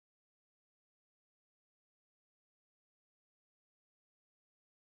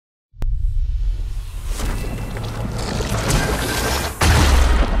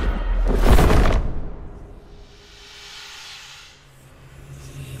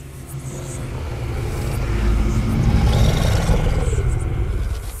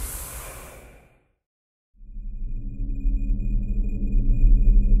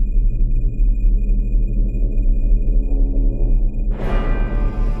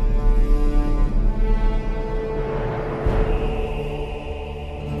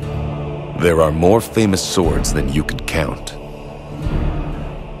There are more famous swords than you could count.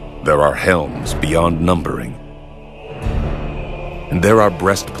 There are helms beyond numbering. And there are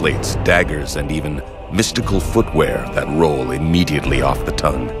breastplates, daggers, and even mystical footwear that roll immediately off the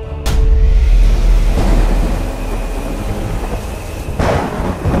tongue.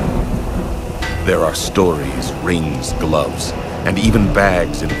 There are stories, rings, gloves, and even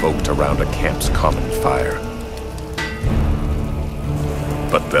bags invoked around a camp's common fire.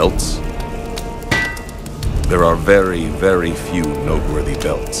 But belts? There are very, very few noteworthy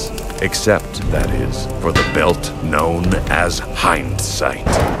belts. Except, that is, for the belt known as Hindsight.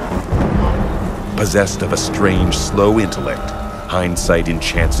 Possessed of a strange, slow intellect, Hindsight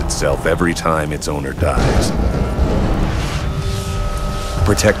enchants itself every time its owner dies.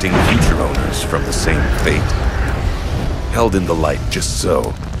 Protecting future owners from the same fate. Held in the light just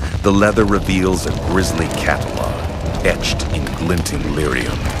so, the leather reveals a grisly catalog, etched in glinting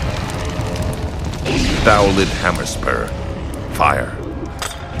lyrium. Thowlid Hammerspur, fire.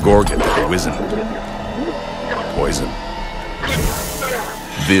 Gorgon wizened. Poison.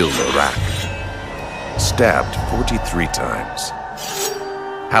 Vil Arak. Stabbed 43 times.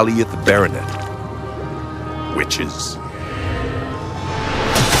 Halieth Baronet. Witches.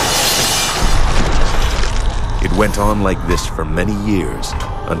 It went on like this for many years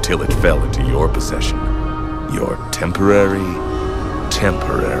until it fell into your possession. Your temporary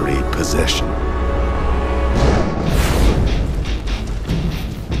possession.